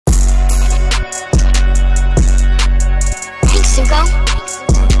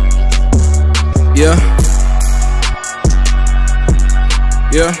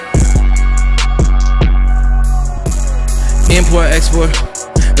Yeah. Import, export.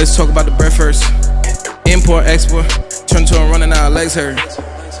 Let's talk about the bread first. Import, export. Turn to a running out, legs hurt.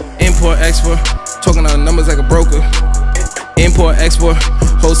 Import, export. Talking on the numbers like a broker. Import, export.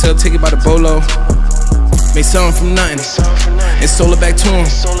 Wholesale ticket by the bolo. Made something from nothing and sold it back to him.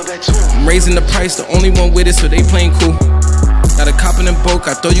 I'm raising the price, the only one with it, so they playing cool. Got a cop in the boat,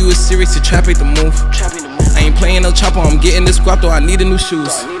 I thought you was serious, your trap ain't the move. I ain't playing no chopper, I'm getting this guap though, I need a new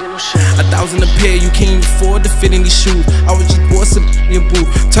shoes. 1,000 a pair, you can't even afford to fit in these shoes. I was just bored some in your boo.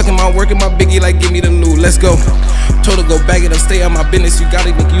 Tucking my work in my biggie like give me the loot, let's go. Told her go bag it up, stay out my business, you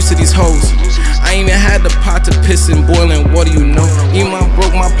gotta get used to these hoes. I ain't even had the pot to piss in boiling water, you know. Even when I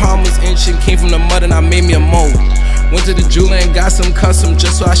broke, my palm was inching, came from the mud and I made me a mold. Went to the jeweler and got some custom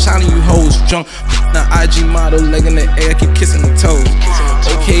just so I shine on you hoes. Drunk, the IG model, leg in the air, keep kissing the toes.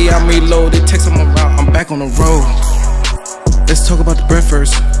 Okay, I'm reloaded, text on my route, I'm back on the road. Let's talk about the bread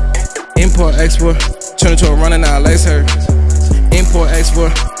first. Import, export, turn into a running out, legs hurt. Import,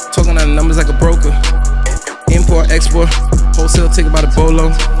 export, talking on the numbers like a broker. Import, export, wholesale ticket by the bolo.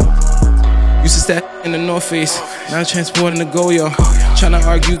 Used to stack in the North Face, now transporting the go, yo. Tryna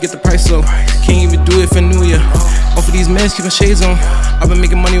argue, get the price low. Can't even do it for New Year. Off of these meds, keep my shades on. I've been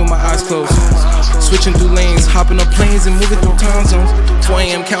making money with my eyes closed. Switching through lanes, hopping up planes and moving through time zones. 4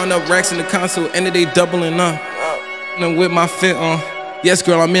 AM counting up racks in the console, end of day doubling up. And with my fit on. Yes,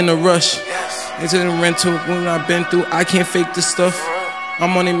 girl, I'm in a rush. Into the rental, when I've been through, I can't fake this stuff.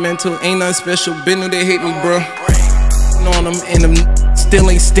 I'm on it mental, ain't nothing special. Been knew they hate me, bro. On them and them still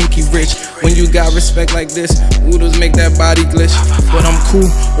ain't stinky rich. When you got respect like this, oodles make that body glitch. But I'm cool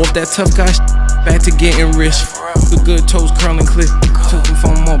off that tough guy back to getting rich. The good toes curling clip. Took them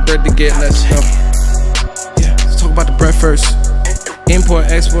for more bread to get less stuff. Yeah, let's talk about the bread first. Import,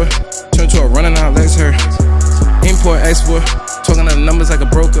 export, turn to a running out, legs hurt. Import, export, talking on the numbers like a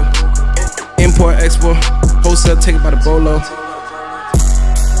broker. Import, export, wholesale ticket by the bolo.